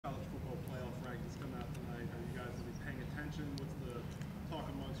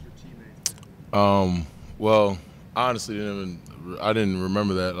Um, well, honestly, I didn't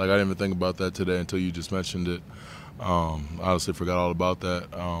remember that. Like, I didn't even think about that today until you just mentioned it. I honestly forgot all about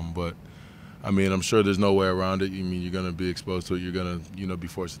that. But I mean, I'm sure there's no way around it. You mean you're gonna be exposed to it. You're gonna, be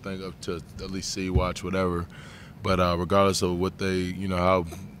forced to think of to at least see, watch, whatever. But regardless of what they, how,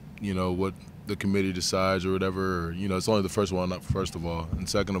 what the committee decides or whatever, it's only the first one, not first of all, and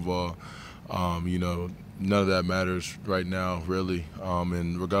second of all, none of that matters right now, really.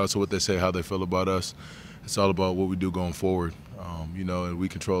 And regardless of what they say, how they feel about us, it's all about what we do going forward. And we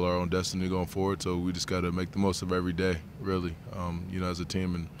control our own destiny going forward, so we just got to make the most of every day, really. As a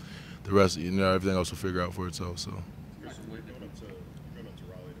team, and the rest, everything else will figure out for itself. So. You're going up to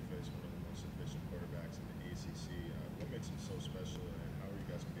Raleigh to face one of the most efficient quarterbacks in the ACC. What makes him so special, and how are you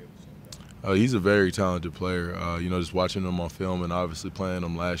guys going to be able to slow him down? He's a very talented player. Just watching him on film and obviously playing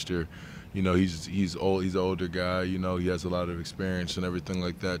him last year. He's old. He's an older guy. He has a lot of experience and everything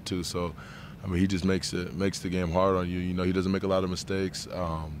like that too. So, I mean, he just makes the game hard on you. He doesn't make a lot of mistakes.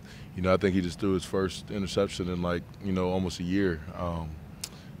 I think he just threw his first interception in like almost a year.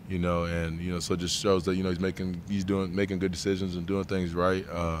 So it just shows that making good decisions and doing things right.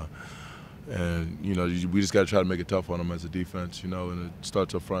 We just got to try to make it tough on him as a defense, and it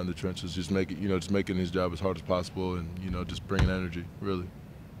starts up front in the trenches. Just making his job as hard as possible, and just bringing energy, really.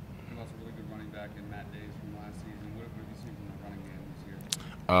 You lost a really good running back in Matt Days from last season. What have you seen from the running game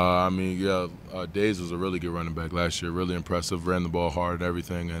this year? Days was a really good running back last year. Really impressive. Ran the ball hard and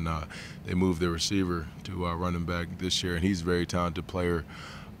everything, and they moved their receiver to running back this year, and he's a very talented player.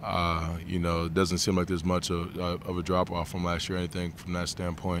 It doesn't seem like there's much of a drop off from last year, or anything from that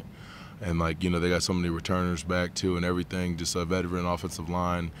standpoint. And they got so many returners back too, and everything. Just a veteran offensive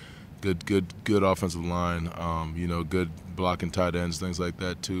line, good offensive line. Good blocking tight ends, things like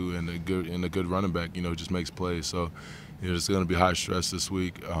that too, and a good running back. Just makes plays. So, it's going to be high stress this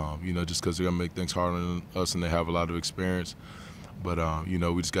week. Just because they're going to make things hard on us, and they have a lot of experience. But we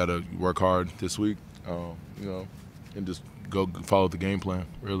just got to work hard this week. And just go follow the game plan,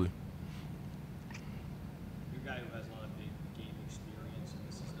 really. You're a guy who has a lot of big game experience, and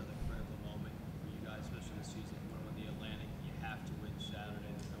this is another critical moment for you guys, especially this season. You want to win the Atlantic, you have to win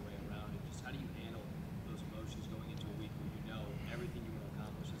Saturday. There's no way around it. Just how do you handle those emotions going into a week where everything you want to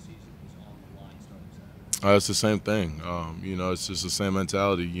accomplish this season is on the line starting Saturday? It's the same thing. It's just the same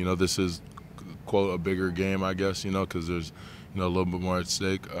mentality. This is quote a bigger game, I guess. Because there's a little bit more at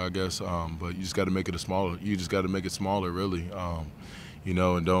stake, I guess. But you just got to make it smaller. You just got to make it smaller, really.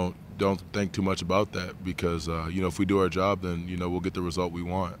 And don't think too much about that, because if we do our job, then we'll get the result we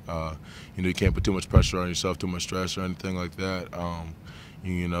want. You can't put too much pressure on yourself, too much stress or anything like that.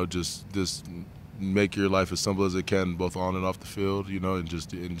 Just make your life as simple as it can, both on and off the field.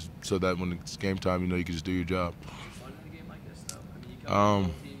 And so that when it's game time, you can just do your job. Fun in a game like this, though. I mean, you Um,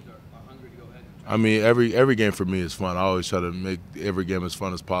 both teams are hungry to go ahead and try. I mean, every game for me is fun. I always try to make every game as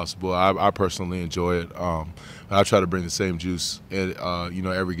fun as possible. I personally enjoy it. I try to bring the same juice,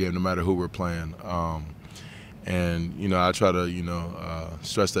 every game, no matter who we're playing. I try to,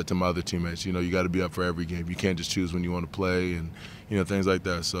 stress that to my other teammates. You got to be up for every game. You can't just choose when you want to play, and things like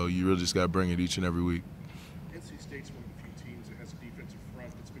that. So you really just got to bring it each and every week. NC State's one of the few teams that has a defensive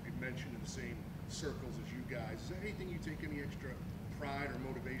front that's been mentioned in the same circles as you guys. Is there anything you take any extra pride or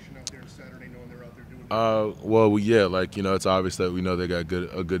motivation out there on Saturday, knowing they're out there doing it? Yeah, it's obvious that we know they got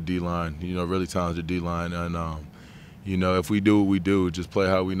a good D line. Really talented D line, and if we do what we do, just play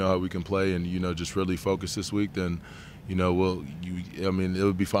how we know how we can play, and just really focus this week, then it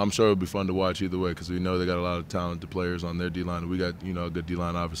would be fun. I'm sure it'll be fun to watch either way, because we know they got a lot of talented players on their D line. We got a good D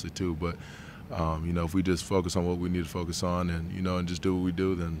line obviously too, but if we just focus on what we need to focus on, and just do what we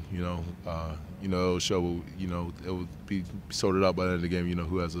do, then it'll show. It will be sorted out by the end of the game.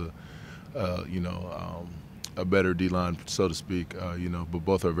 Who has a better D line, so to speak. But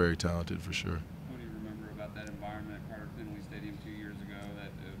both are very talented for sure. What do you remember about that environment at Carter Finley Stadium 2 years ago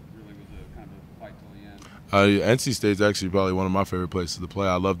that really was a kind of a fight till the end? NC State's actually probably one of my favorite places to play.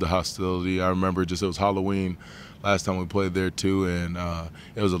 I love the hostility. I remember it was Halloween last time we played there too, and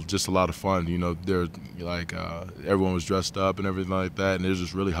it was just a lot of fun. There everyone was dressed up and everything like that, and it was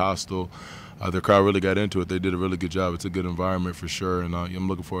just really hostile. The crowd really got into it. They did a really good job. It's a good environment for sure, and I'm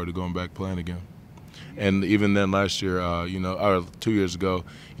looking forward to going back playing again. And even then, last year, or 2 years ago,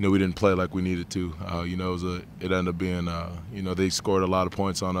 we didn't play like we needed to. It ended up being, they scored a lot of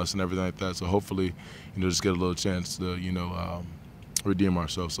points on us and everything like that. So hopefully, just get a little chance to, redeem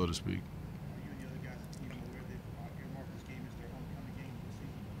ourselves, so to speak. You and the other guys, where they earmarked this game as their homecoming game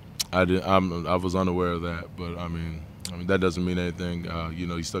this season? I was unaware of that, but I mean that doesn't mean anything.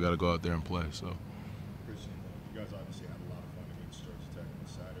 You still got to go out there and play. So. Christian, you guys obviously had a lot of fun against Georgia Tech on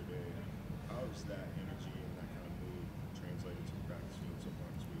Saturday. How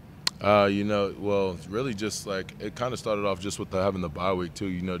Well, really just like it kind of started off just with having the bye week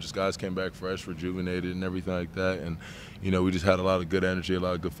too. Just guys came back fresh, rejuvenated, and everything like that. And we just had a lot of good energy, a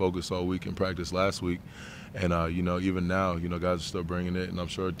lot of good focus all week in practice last week. And even now, guys are still bringing it. And I'm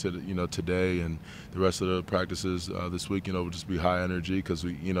sure today and the rest of the practices this week, will just be high energy because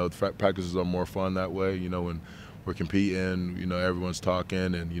practices are more fun that way. When we're competing, everyone's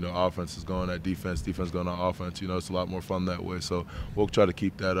talking, and offense is going at defense going on offense. It's a lot more fun that way. So we'll try to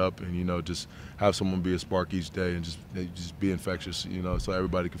keep that up, and just have someone be a spark each day, and just be infectious. So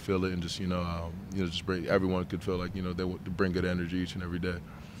everybody can feel it, and just bring everyone could feel like they bring good energy each and every day. So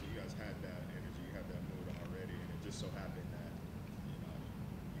you guys had that energy, you had that mood already, and it just so happened that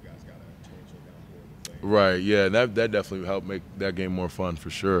you guys got a torrential downpour to play. Right. Yeah. And that definitely helped make that game more fun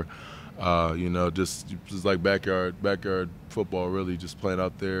for sure. Just like backyard football, really, just playing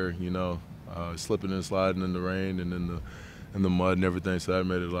out there, slipping and sliding in the rain and in the mud and everything. So that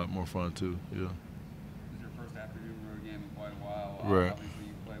made it a lot more fun too. Yeah. This is your first afternoon road game in quite a while. Right. Obviously,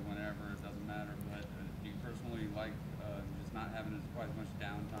 you play whenever, it doesn't matter. But do you personally like just not having quite as much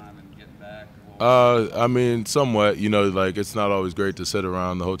downtime and getting back? Somewhat. Like it's not always great to sit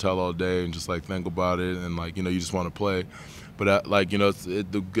around the hotel all day and just like think about it and you just want to play. But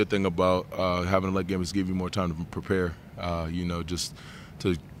the good thing about having a leg game is give you more time to prepare. Just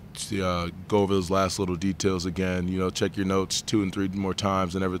to go over those last little details again. Check your notes 2 and 3 more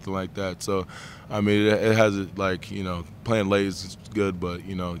times and everything like that. So, it has playing late is good, but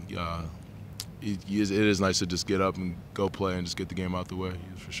it is nice to just get up and go play and just get the game out the way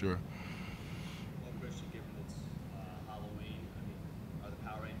for sure. One question, given it's Halloween, are the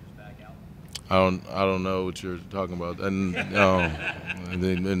Power Rangers back out? I don't know what you're talking about, and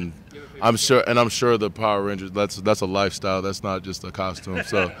and I'm sure the Power Rangers that's a lifestyle. That's not just a costume.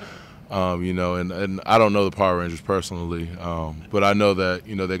 So, and I don't know the Power Rangers personally, but I know that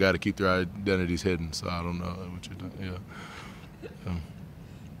they got to keep their identities hidden. So I don't know what you're doing. Yeah.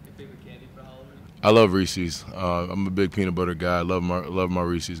 Your favorite candy for Halloween? I love Reese's. I'm a big peanut butter guy. I love my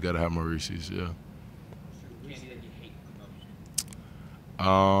Reese's. Got to have my Reese's. Yeah. Candy that you hate the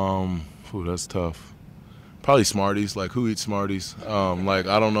most? Ooh, that's tough. Probably Smarties. Like, who eats Smarties? I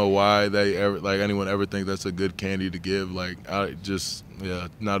don't know why anyone ever think that's a good candy to give. Not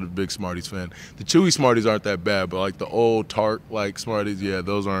a big Smarties fan. The chewy Smarties aren't that bad, but the old tart Smarties, yeah,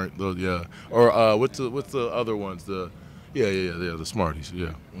 those aren't those. Yeah. Or what's the other ones? The Smarties.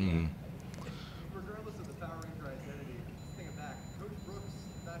 Yeah. Mm-hmm. Regardless of the Power Ranger identity, just thinking back, Coach Brooks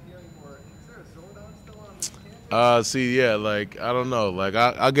not here anymore. Is there a Zordon still on the campus? I don't know.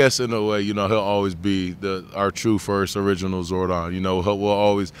 I guess in a way, he'll always be our true first original Zordon. We'll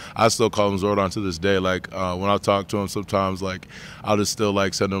always. I still call him Zordon to this day. When I talk to him, sometimes I'll just still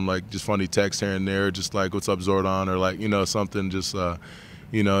send him just funny text here and there, just what's up Zordon, or something just but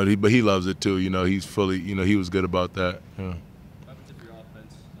he loves it too. He's fully. He was good about that. Yeah. What happens if your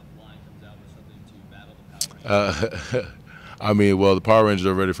offensive line comes out with something to battle the Power Rangers? Well, the Power Rangers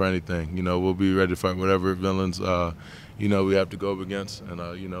are ready for anything. We'll be ready to fight whatever villains, we have to go up against, and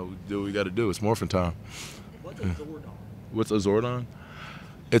do what we got to do. It's morphin' time. What's a Zordon? What's a Zordon?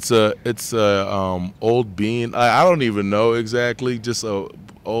 It's a old being. I don't even know exactly. Just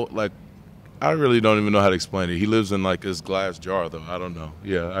I really don't even know how to explain it. He lives in this glass jar, though. I don't know.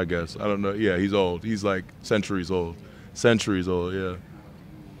 Yeah, I guess. I don't know. Yeah, he's old. He's centuries old. Centuries old. Yeah.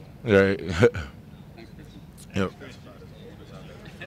 Right. Thanks, Chris. Yep.